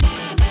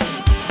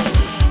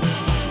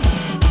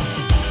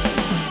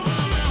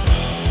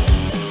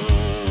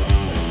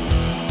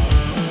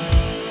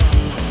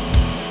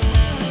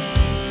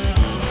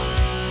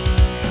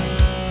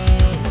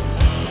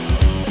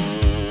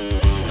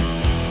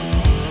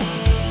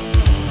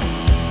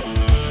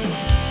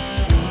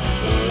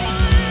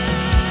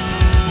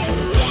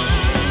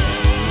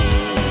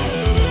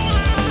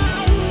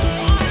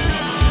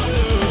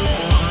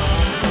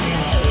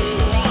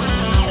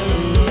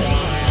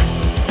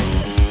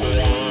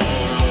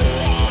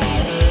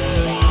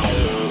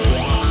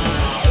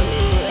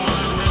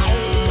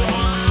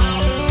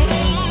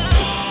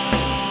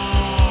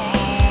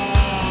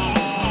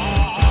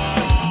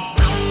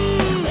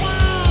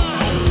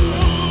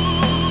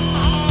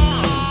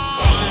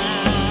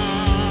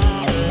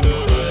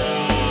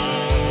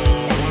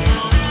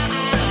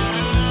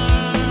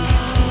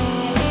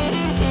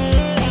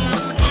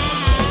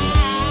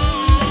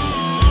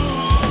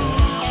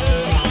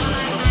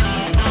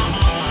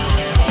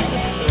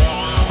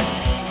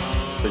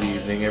Good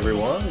evening,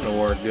 everyone,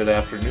 or good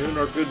afternoon,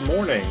 or good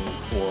morning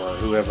for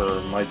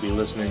whoever might be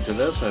listening to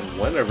this and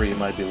whenever you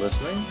might be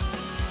listening.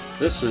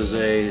 This is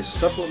a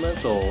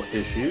supplemental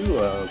issue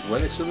of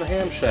Linux in the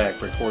Ham Shack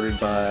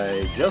recorded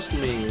by just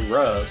me,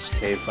 Russ,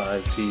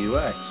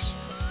 K5TUX.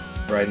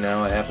 Right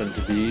now I happen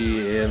to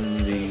be in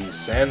the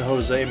San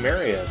Jose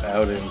Marriott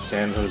out in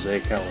San Jose,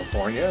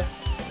 California.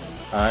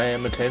 I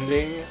am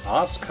attending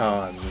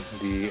OSCON,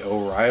 the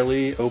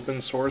O'Reilly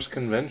Open Source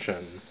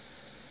Convention.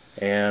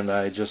 And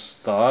I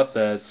just thought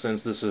that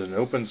since this is an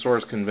open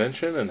source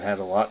convention and had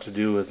a lot to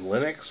do with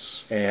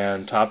Linux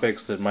and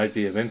topics that might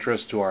be of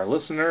interest to our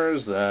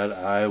listeners, that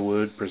I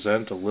would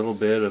present a little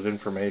bit of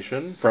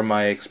information from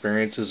my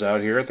experiences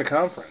out here at the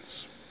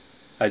conference.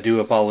 I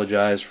do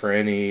apologize for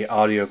any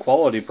audio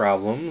quality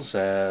problems,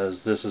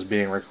 as this is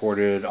being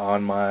recorded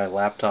on my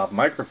laptop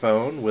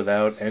microphone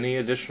without any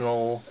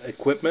additional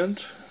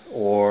equipment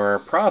or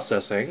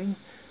processing.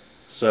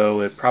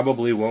 So it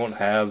probably won't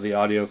have the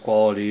audio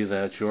quality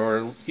that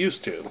you're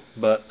used to,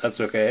 but that's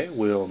okay,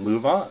 we'll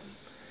move on.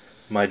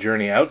 My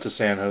journey out to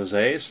San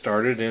Jose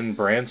started in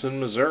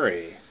Branson,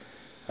 Missouri.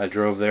 I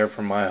drove there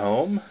from my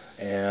home,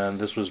 and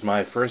this was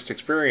my first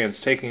experience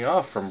taking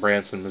off from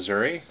Branson,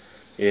 Missouri.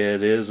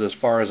 It is, as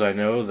far as I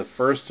know, the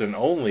first and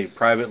only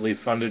privately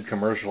funded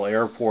commercial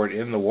airport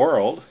in the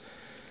world.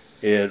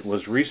 It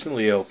was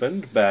recently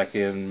opened back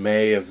in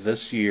May of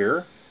this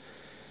year.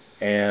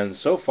 And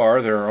so far,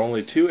 there are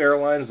only two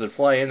airlines that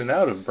fly in and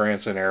out of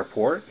Branson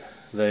Airport.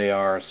 They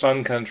are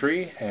Sun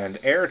Country and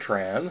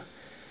AirTran.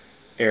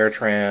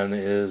 AirTran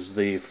is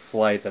the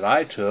flight that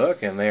I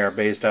took, and they are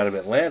based out of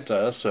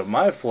Atlanta, so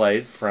my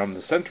flight from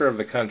the center of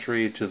the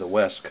country to the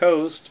west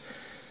coast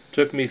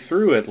took me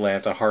through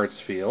Atlanta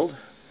Hartsfield.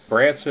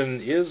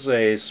 Branson is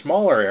a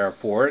smaller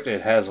airport.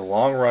 It has a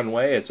long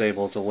runway. It's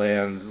able to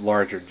land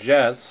larger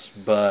jets,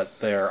 but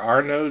there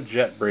are no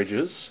jet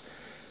bridges.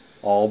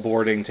 All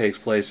boarding takes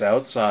place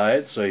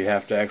outside, so you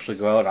have to actually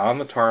go out on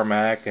the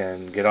tarmac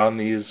and get on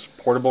these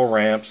portable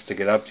ramps to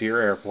get up to your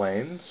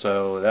airplane.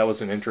 So that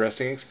was an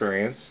interesting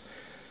experience.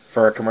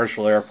 For a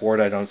commercial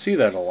airport, I don't see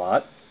that a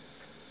lot.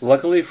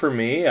 Luckily for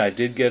me, I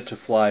did get to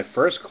fly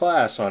first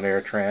class on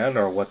AirTran,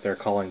 or what they're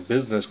calling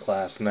business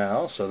class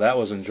now, so that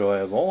was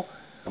enjoyable.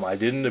 I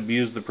didn't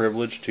abuse the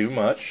privilege too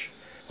much,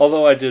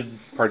 although I did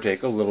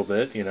partake a little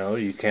bit.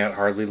 You can't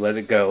hardly let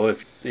it go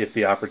if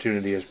the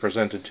opportunity is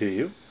presented to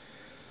you.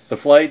 The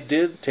flight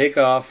did take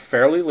off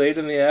fairly late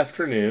in the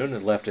afternoon.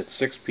 It left at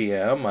 6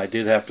 p.m. I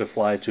did have to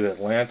fly to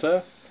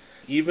Atlanta.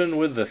 Even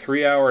with the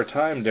 3-hour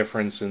time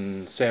difference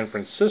in San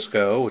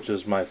Francisco, which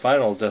is my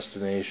final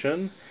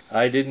destination,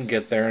 I didn't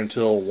get there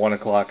until 1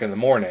 o'clock in the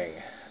morning.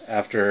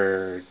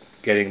 After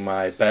getting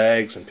my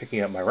bags and picking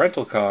up my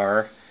rental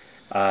car,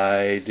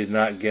 I did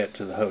not get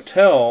to the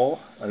hotel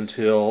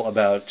until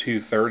about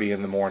 2:30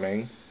 in the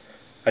morning.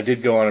 I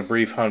did go on a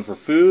brief hunt for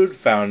food,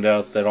 found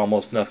out that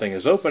almost nothing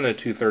is open at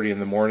 2:30 in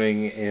the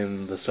morning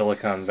in the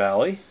Silicon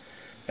Valley,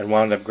 and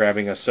wound up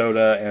grabbing a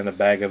soda and a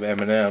bag of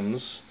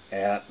M&Ms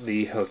at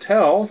the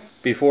hotel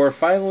before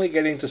finally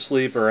getting to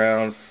sleep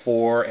around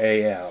 4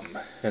 a.m.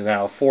 And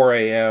now 4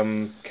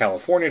 a.m.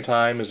 California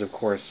time is of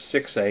course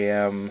 6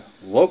 a.m.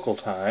 local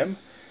time,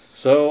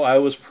 so I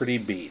was pretty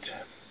beat.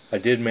 I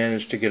did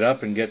manage to get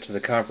up and get to the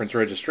conference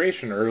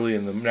registration early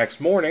in the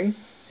next morning,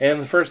 and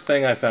the first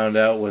thing I found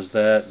out was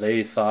that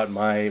they thought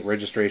my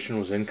registration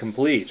was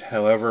incomplete.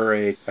 However,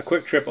 a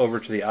quick trip over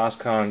to the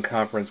OSCON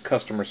conference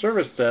customer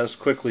service desk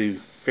quickly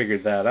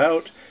figured that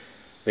out.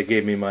 They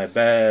gave me my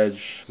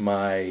badge,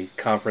 my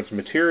conference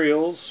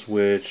materials,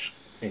 which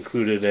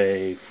included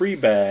a free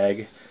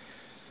bag,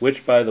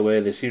 which, by the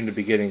way, they seem to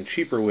be getting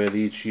cheaper with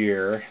each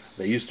year.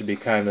 They used to be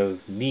kind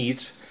of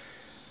neat.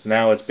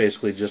 Now it's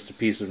basically just a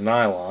piece of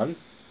nylon.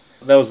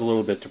 That was a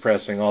little bit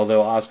depressing,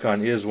 although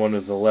OSCON is one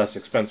of the less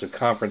expensive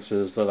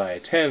conferences that I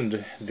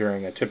attend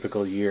during a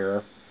typical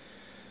year.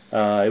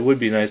 It would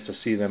be nice to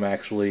see them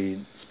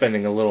actually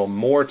spending a little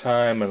more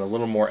time and a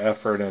little more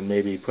effort and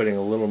maybe putting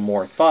a little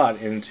more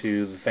thought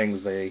into the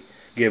things they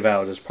give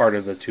out as part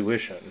of the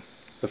tuition.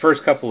 The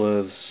first couple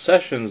of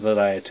sessions that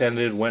I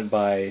attended went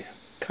by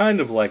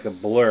kind of like a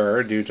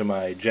blur due to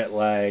my jet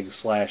lag /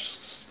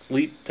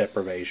 sleep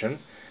deprivation,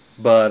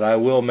 but I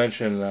will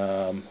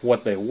mention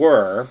what they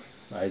were.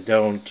 I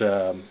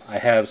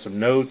have some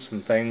notes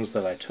and things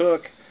that I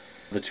took.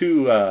 The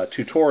two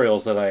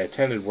tutorials that I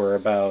attended were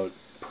about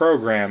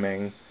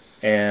programming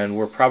and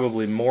were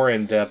probably more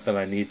in depth than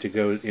I need to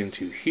go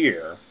into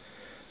here.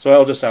 So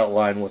I'll just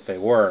outline what they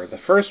were. The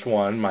first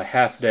one, my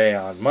half day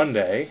on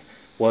Monday,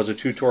 was a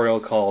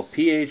tutorial called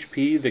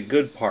PHP The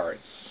Good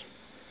Parts.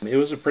 It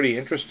was a pretty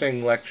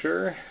interesting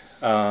lecture.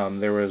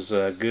 There was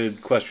a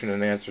good question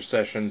and answer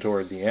session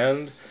toward the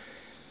end.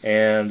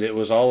 And it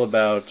was all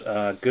about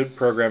good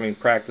programming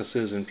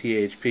practices in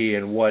PHP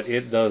and what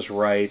it does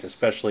right,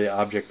 especially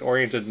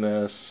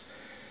object-orientedness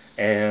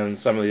and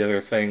some of the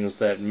other things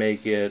that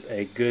make it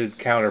a good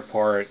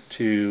counterpart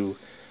to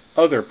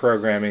other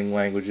programming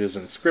languages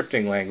and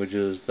scripting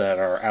languages that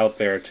are out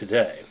there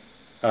today.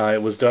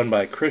 It was done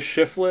by Chris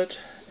Shiflett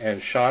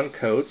and Sean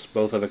Coates,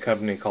 both of a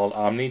company called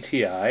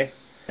OmniTI,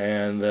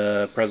 and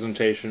the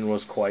presentation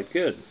was quite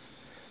good.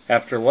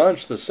 After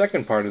lunch, the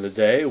second part of the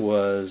day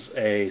was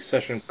a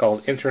session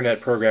called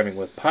Internet Programming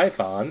with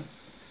Python.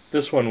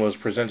 This one was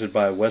presented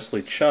by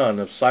Wesley Chun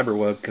of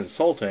Cyberweb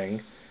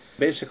Consulting.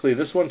 Basically,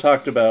 this one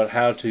talked about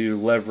how to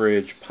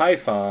leverage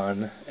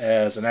Python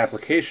as an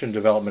application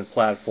development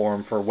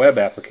platform for web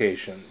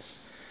applications.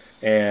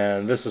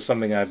 And this is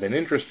something I've been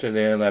interested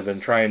in. I've been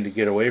trying to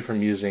get away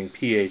from using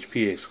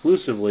PHP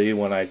exclusively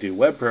when I do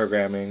web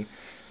programming.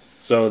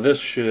 So this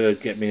should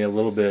get me a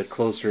little bit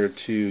closer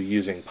to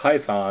using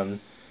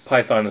Python.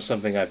 Python is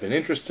something I've been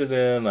interested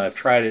in. I've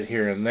tried it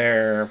here and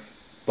there.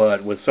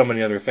 But with so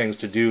many other things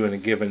to do in a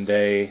given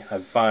day, I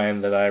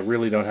find that I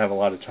really don't have a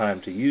lot of time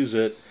to use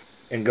it.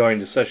 And going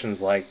to sessions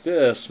like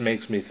this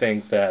makes me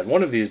think that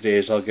one of these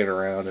days I'll get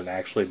around and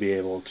actually be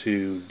able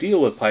to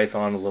deal with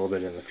Python a little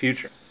bit in the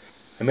future.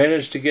 I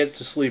managed to get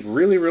to sleep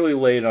really, really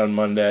late on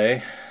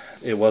Monday.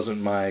 It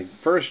wasn't my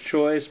first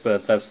choice,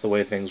 but that's the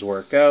way things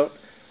worked out.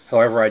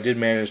 However, I did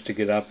manage to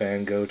get up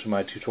and go to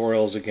my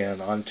tutorials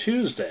again on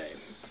Tuesday.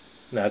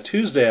 Now,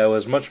 Tuesday I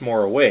was much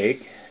more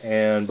awake,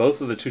 and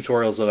both of the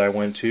tutorials that I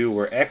went to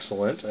were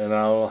excellent, and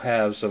I'll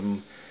have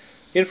some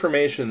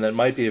information that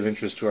might be of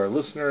interest to our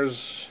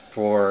listeners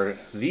for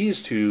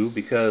these two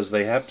because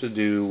they have to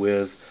do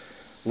with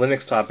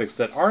Linux topics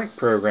that aren't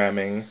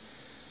programming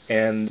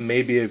and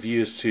may be of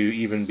use to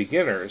even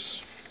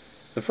beginners.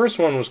 The first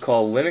one was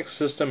called Linux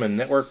System and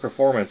Network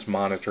Performance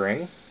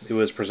Monitoring. It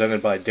was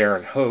presented by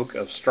Darren Hoke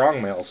of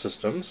Strongmail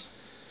Systems.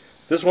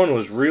 This one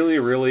was really,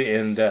 really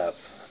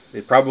in-depth.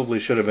 It probably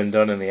should have been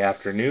done in the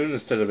afternoon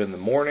instead of in the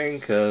morning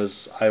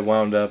because I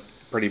wound up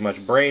pretty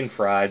much brain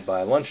fried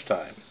by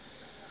lunchtime.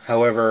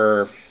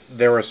 However,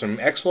 there were some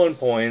excellent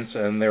points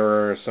and there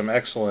were some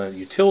excellent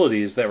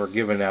utilities that were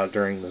given out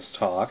during this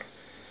talk.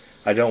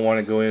 I don't want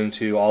to go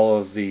into all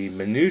of the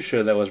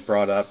minutiae that was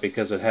brought up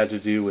because it had to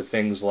do with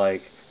things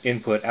like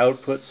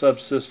input-output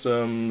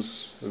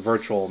subsystems,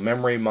 virtual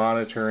memory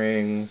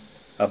monitoring,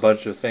 a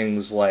bunch of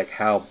things like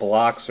how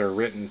blocks are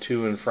written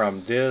to and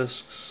from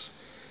disks,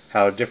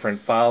 how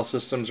different file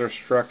systems are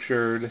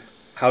structured,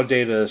 how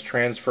data is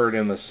transferred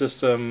in the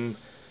system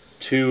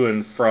to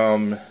and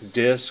from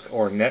disk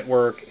or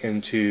network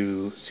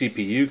into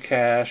CPU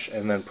cache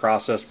and then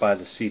processed by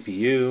the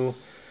CPU,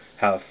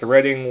 how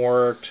threading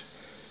worked,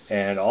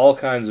 and all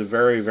kinds of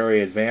very,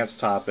 very advanced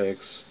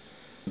topics.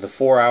 The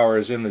 4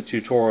 hours in the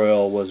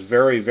tutorial was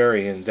very,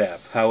 very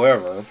in-depth.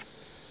 However,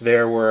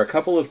 there were a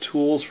couple of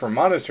tools for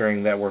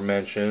monitoring that were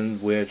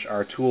mentioned, which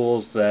are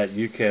tools that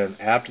you can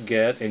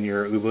apt-get in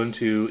your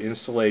Ubuntu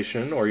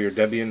installation or your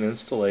Debian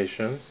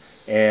installation,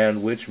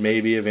 and which may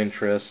be of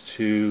interest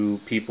to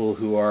people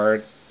who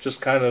are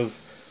just kind of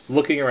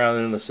looking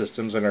around in the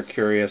systems and are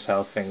curious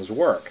how things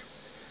work.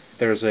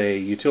 There's a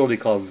utility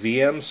called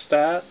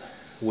VMstat,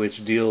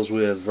 which deals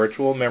with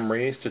virtual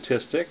memory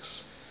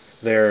statistics.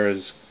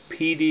 There's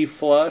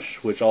PDFlush,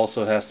 which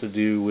also has to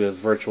do with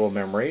virtual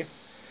memory.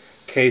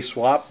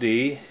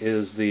 KSwapD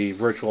is the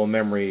virtual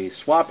memory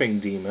swapping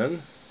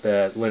daemon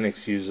that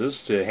Linux uses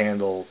to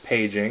handle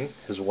paging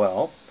as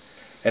well.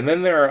 And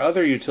then there are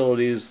other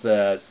utilities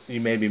that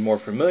you may be more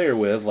familiar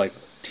with, like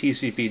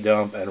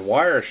TCP-dump and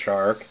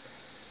Wireshark,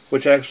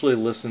 which actually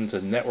listen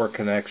to network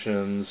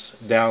connections,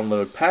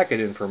 download packet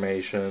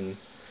information,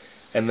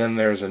 and then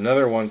there's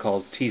another one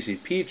called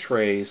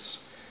TCP-trace,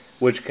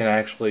 which can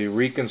actually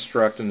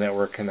reconstruct a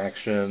network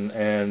connection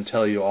and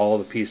tell you all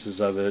the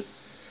pieces of it.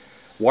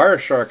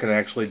 Wireshark can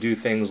actually do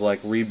things like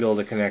rebuild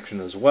a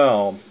connection as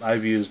well.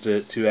 I've used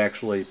it to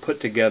actually put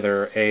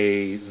together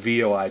a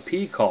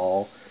VoIP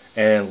call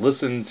and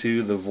listen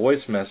to the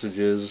voice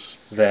messages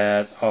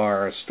that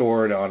are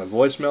stored on a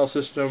voicemail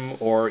system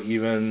or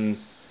even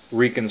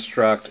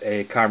reconstruct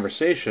a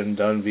conversation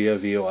done via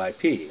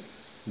VoIP.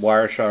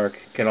 Wireshark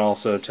can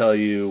also tell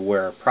you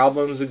where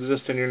problems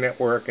exist in your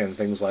network and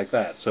things like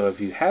that. So if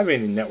you have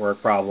any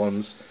network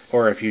problems,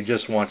 or if you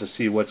just want to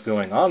see what's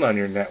going on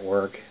your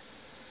network,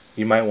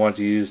 you might want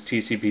to use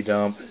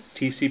TCP-dump,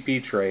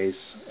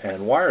 TCP-trace,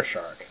 and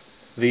Wireshark.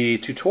 The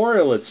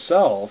tutorial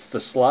itself, the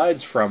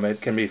slides from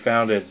it, can be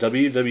found at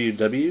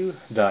www.ufs,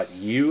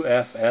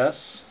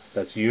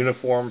 that's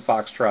Uniform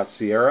Foxtrot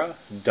Sierra,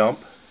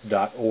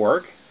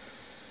 dump.org,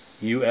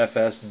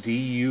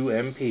 ufsdump.org.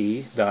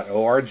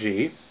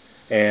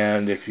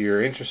 And if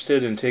you're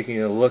interested in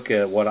taking a look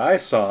at what I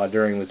saw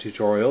during the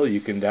tutorial,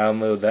 you can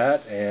download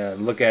that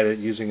and look at it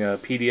using a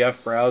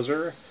PDF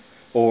browser,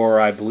 or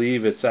I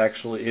believe it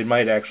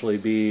might actually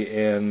be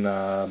in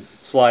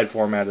slide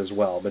format as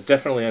well, but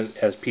definitely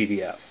as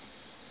PDF.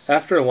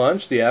 After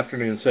lunch, the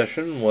afternoon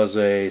session was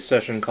a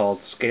session called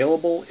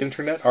Scalable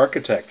Internet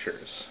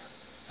Architectures.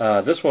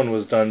 This one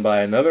was done by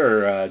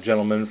another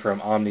gentleman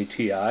from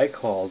OmniTI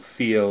called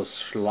Theo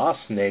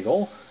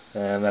Schlossnagel,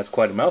 and that's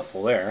quite a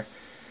mouthful there.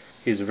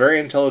 He's a very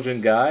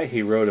intelligent guy.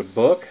 He wrote a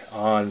book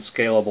on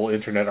scalable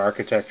internet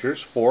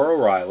architectures for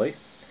O'Reilly,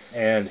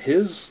 and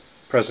his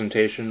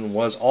presentation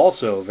was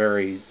also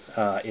very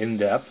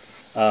in-depth.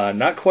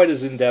 Not quite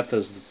as in-depth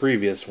as the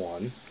previous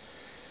one.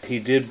 He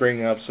did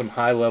bring up some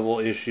high-level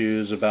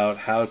issues about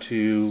how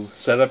to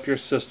set up your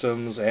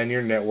systems and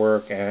your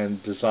network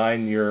and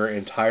design your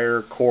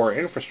entire core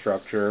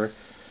infrastructure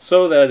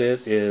so that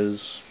it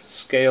is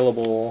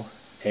scalable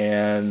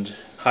and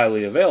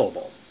highly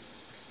available.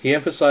 He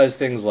emphasized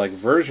things like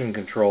version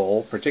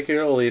control,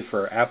 particularly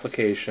for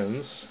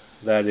applications.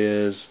 That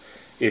is,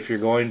 if you're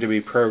going to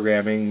be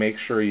programming, make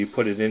sure you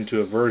put it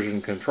into a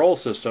version control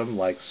system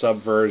like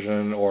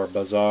Subversion or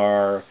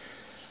Bazaar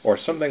or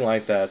something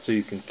like that so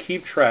you can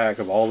keep track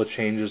of all the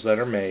changes that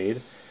are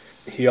made.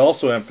 He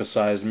also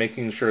emphasized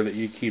making sure that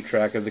you keep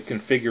track of the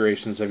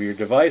configurations of your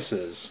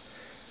devices,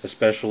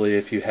 especially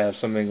if you have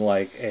something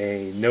like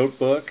a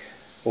notebook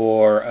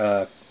or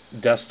a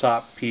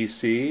desktop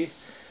PC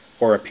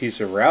or a piece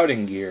of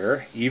routing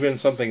gear, even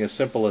something as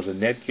simple as a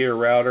Netgear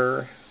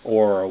router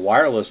or a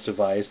wireless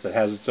device that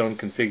has its own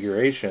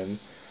configuration.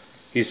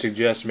 He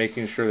suggests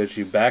making sure that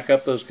you back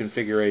up those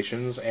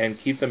configurations and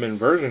keep them in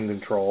version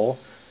control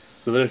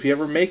so that if you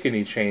ever make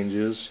any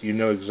changes, you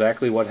know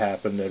exactly what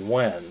happened and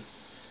when.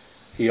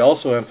 He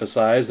also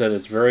emphasized that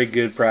it's very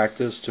good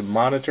practice to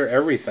monitor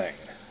everything.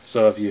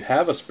 So if you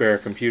have a spare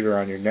computer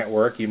on your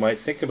network, you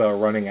might think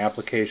about running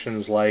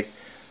applications like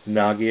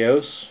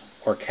Nagios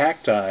or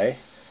Cacti.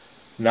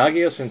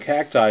 Nagios and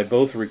Cacti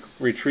both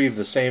retrieve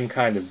the same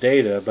kind of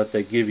data, but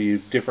they give you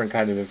different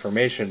kind of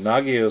information.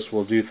 Nagios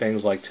will do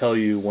things like tell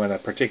you when a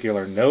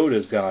particular node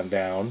has gone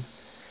down,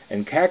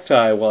 and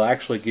Cacti will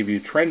actually give you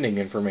trending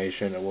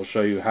information. It will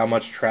show you how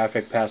much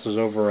traffic passes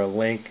over a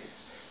link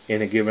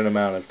in a given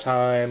amount of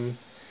time.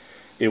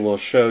 It will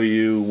show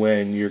you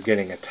when you're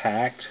getting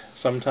attacked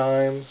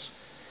sometimes.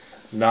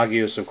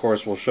 Nagios, of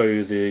course, will show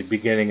you the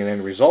beginning and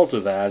end result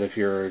of that. If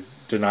you're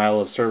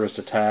denial of service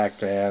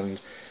attacked and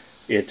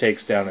it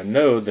takes down a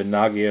node, then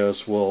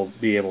Nagios will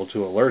be able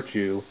to alert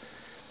you,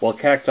 while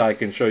Cacti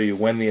can show you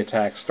when the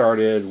attack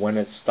started, when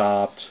it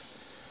stopped.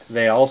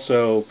 They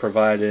also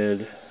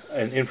provided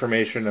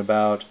information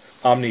about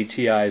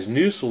OmniTI's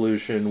new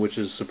solution, which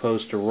is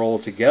supposed to roll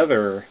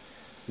together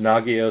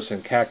Nagios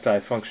and Cacti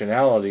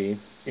functionality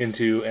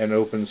into an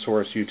open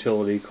source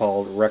utility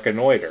called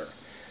Reconnoiter.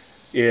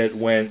 It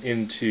went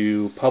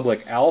into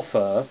public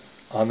alpha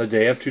on the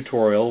day of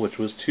tutorial, which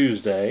was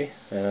Tuesday,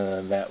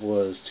 and that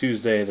was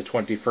Tuesday the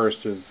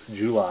 21st of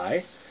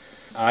July.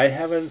 I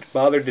haven't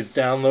bothered to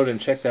download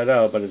and check that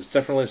out, but it's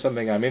definitely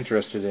something I'm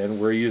interested in.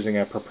 We're using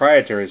a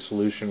proprietary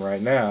solution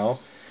right now,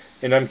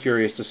 and I'm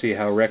curious to see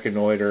how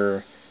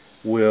Reconnoiter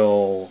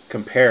will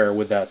compare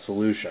with that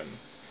solution.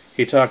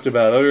 He talked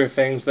about other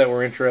things that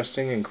were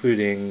interesting,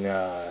 including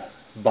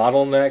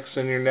bottlenecks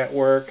in your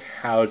network,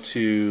 how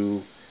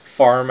to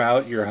farm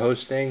out your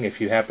hosting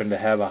if you happen to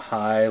have a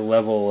high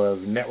level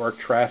of network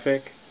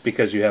traffic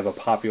because you have a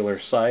popular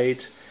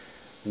site,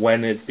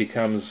 when it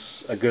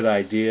becomes a good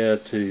idea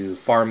to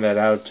farm that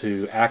out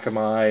to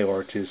Akamai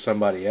or to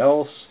somebody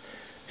else,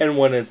 and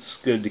when it's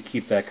good to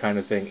keep that kind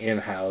of thing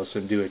in-house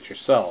and do it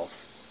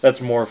yourself.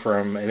 That's more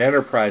from an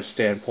enterprise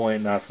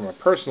standpoint, not from a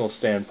personal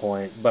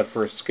standpoint, but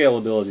for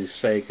scalability's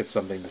sake, it's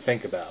something to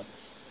think about.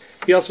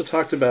 He also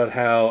talked about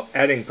how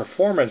adding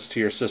performance to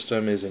your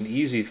system is an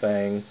easy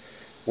thing,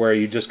 where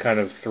you just kind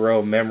of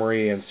throw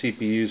memory and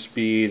CPU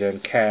speed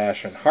and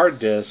cache and hard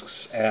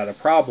disks at a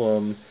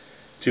problem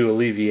to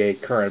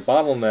alleviate current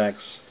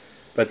bottlenecks,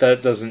 but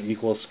that doesn't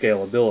equal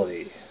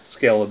scalability.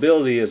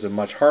 Scalability is a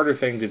much harder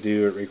thing to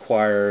do. It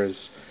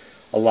requires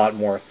a lot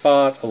more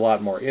thought, a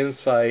lot more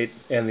insight,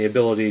 and the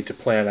ability to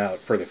plan out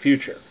for the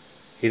future.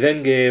 He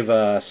then gave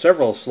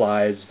several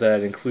slides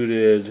that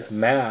included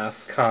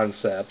math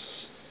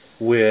concepts,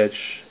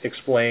 which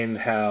explained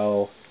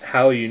how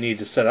you need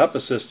to set up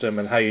a system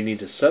and how you need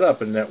to set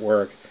up a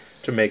network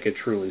to make it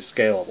truly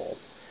scalable.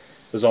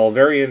 It was all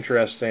very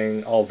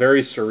interesting, all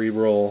very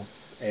cerebral,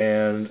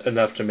 and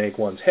enough to make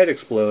one's head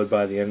explode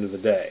by the end of the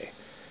day.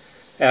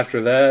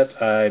 After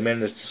that, I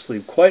managed to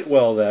sleep quite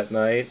well that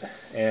night,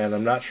 and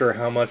I'm not sure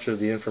how much of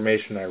the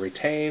information I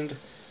retained,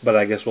 but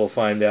I guess we'll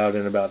find out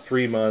in about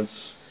 3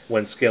 months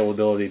when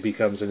scalability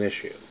becomes an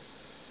issue.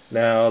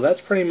 Now,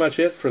 that's pretty much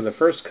it for the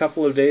first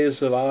couple of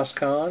days of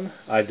OSCON.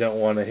 I don't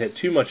want to hit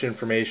too much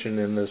information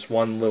in this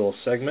one little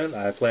segment.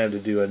 I plan to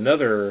do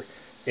another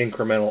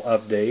incremental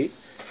update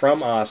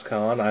from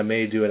OSCON. I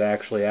may do it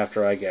actually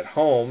after I get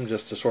home,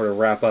 just to sort of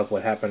wrap up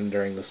what happened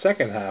during the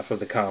second half of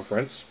the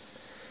conference.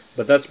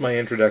 But that's my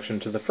introduction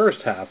to the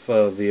first half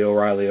of the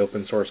O'Reilly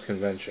Open Source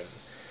Convention.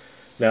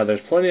 Now,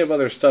 there's plenty of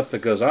other stuff that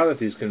goes on at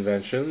these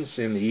conventions.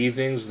 In the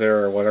evenings,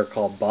 there are what are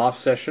called BOF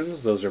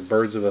sessions. Those are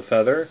birds of a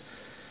feather.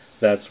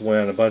 That's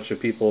when a bunch of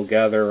people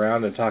gather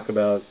around and talk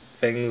about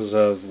things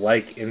of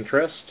like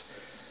interest.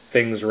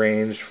 Things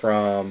range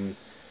from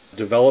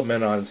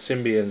development on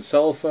Symbian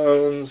cell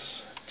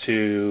phones,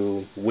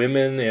 to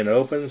women in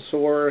open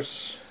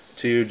source,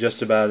 to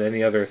just about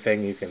any other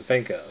thing you can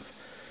think of.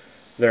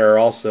 There are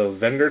also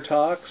vendor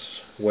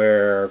talks,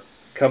 where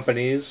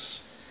companies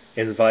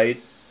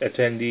invite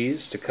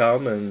attendees to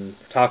come and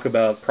talk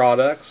about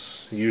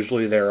products,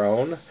 usually their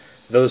own.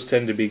 Those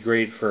tend to be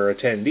great for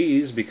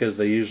attendees because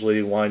they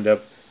usually wind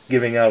up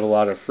giving out a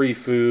lot of free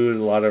food,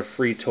 a lot of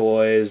free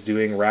toys,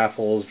 doing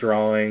raffles,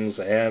 drawings,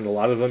 and a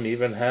lot of them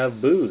even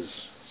have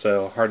booze.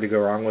 So hard to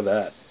go wrong with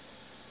that.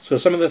 So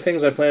some of the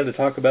things I plan to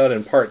talk about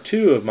in part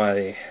 2 of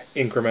my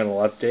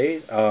incremental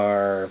update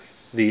are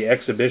the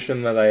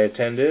exhibition that I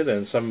attended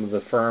and some of the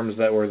firms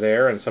that were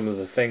there and some of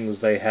the things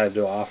they had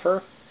to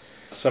offer,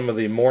 some of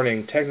the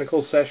morning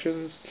technical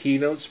sessions,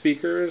 keynote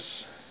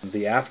speakers,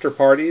 the after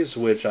parties,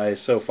 which I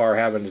so far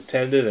haven't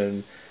attended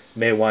and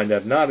may wind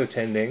up not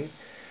attending.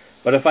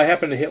 But if I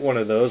happen to hit one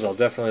of those, I'll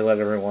definitely let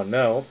everyone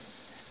know.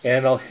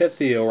 And I'll hit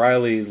the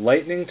O'Reilly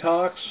Lightning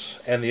Talks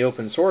and the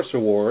Open Source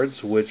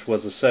Awards, which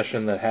was a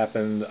session that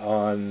happened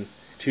on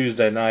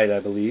Tuesday night, I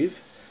believe.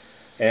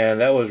 And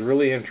that was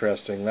really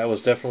interesting. That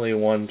was definitely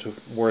one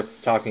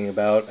worth talking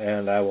about,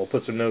 and I will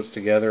put some notes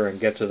together and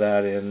get to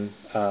that in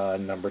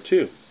number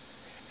 2.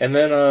 And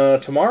then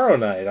tomorrow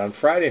night, on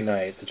Friday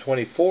night, the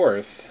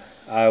 24th,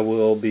 I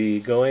will be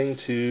going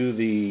to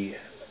the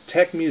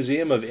Tech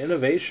Museum of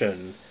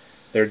Innovation.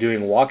 They're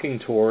doing walking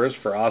tours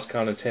for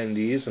OSCON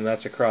attendees, and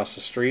that's across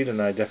the street,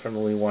 and I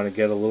definitely want to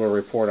get a little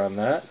report on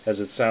that, as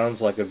it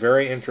sounds like a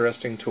very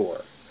interesting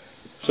tour.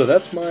 So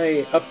that's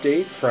my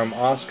update from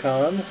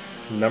OSCON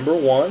number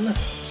 1,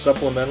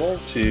 supplemental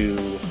to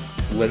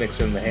Linux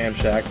in the Ham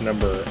Shack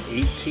number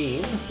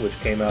 18, which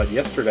came out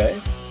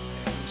yesterday.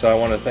 So I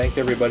want to thank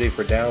everybody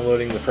for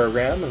downloading the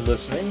program and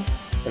listening.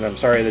 And I'm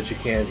sorry that you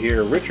can't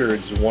hear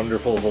Richard's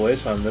wonderful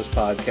voice on this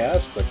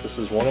podcast, but this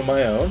is one of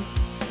my own.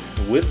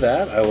 With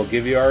that, I will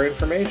give you our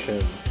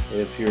information.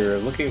 If you're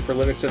looking for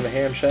Linux in the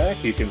Ham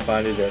Shack, you can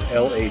find it at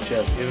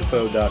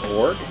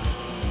lhsinfo.org.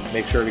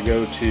 Make sure to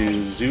go to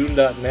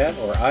Zune.net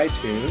or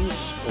iTunes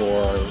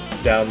or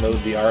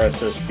download the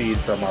RSS feed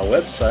from our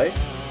website.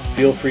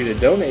 Feel free to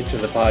donate to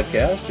the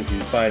podcast if you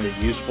find it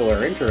useful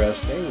or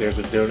interesting. There's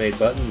a donate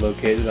button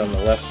located on the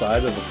left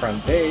side of the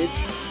front page.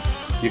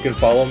 You can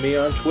follow me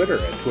on Twitter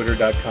at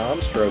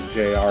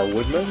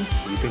twitter.com/JRWoodman.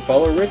 You can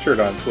follow Richard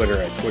on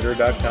Twitter at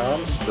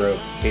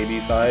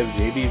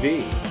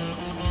twitter.com/KB5JBV.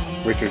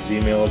 Richard's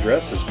email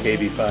address is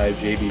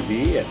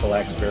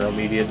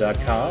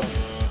kb5jbv@blacksparrowmedia.com.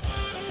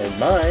 And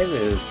mine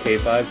is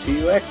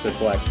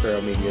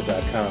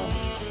k5tux@blacksparrowmedia.com.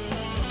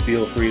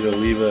 Feel free to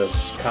leave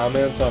us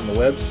comments on the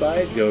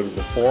website. Go to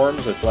the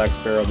forums at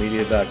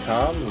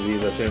blacksparrowmedia.com.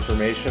 Leave us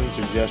information,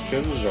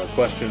 suggestions, or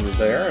questions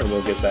there, and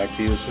we'll get back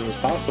to you as soon as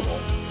possible.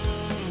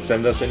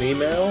 Send us an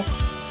email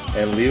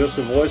and leave us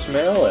a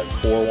voicemail at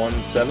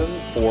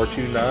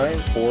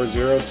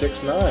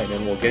 417-429-4069,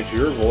 and we'll get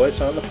your voice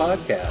on the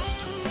podcast.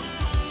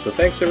 So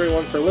thanks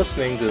everyone for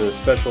listening to this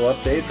special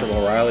update from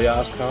O'Reilly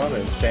OSCON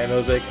in San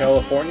Jose,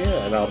 California,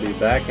 and I'll be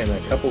back in a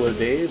couple of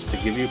days to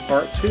give you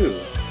part 2.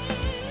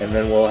 And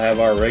then we'll have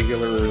our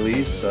regular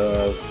release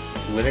of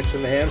Linux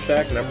in the Ham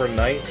Shack number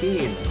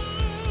 19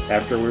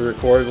 after we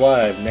record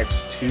live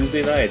next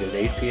Tuesday night at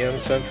 8 p.m.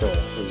 Central,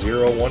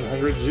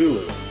 0100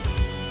 Zulu,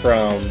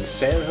 from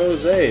San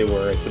Jose,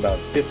 where it's about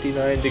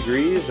 59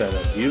 degrees and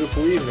a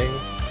beautiful evening.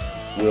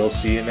 We'll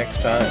see you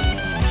next time.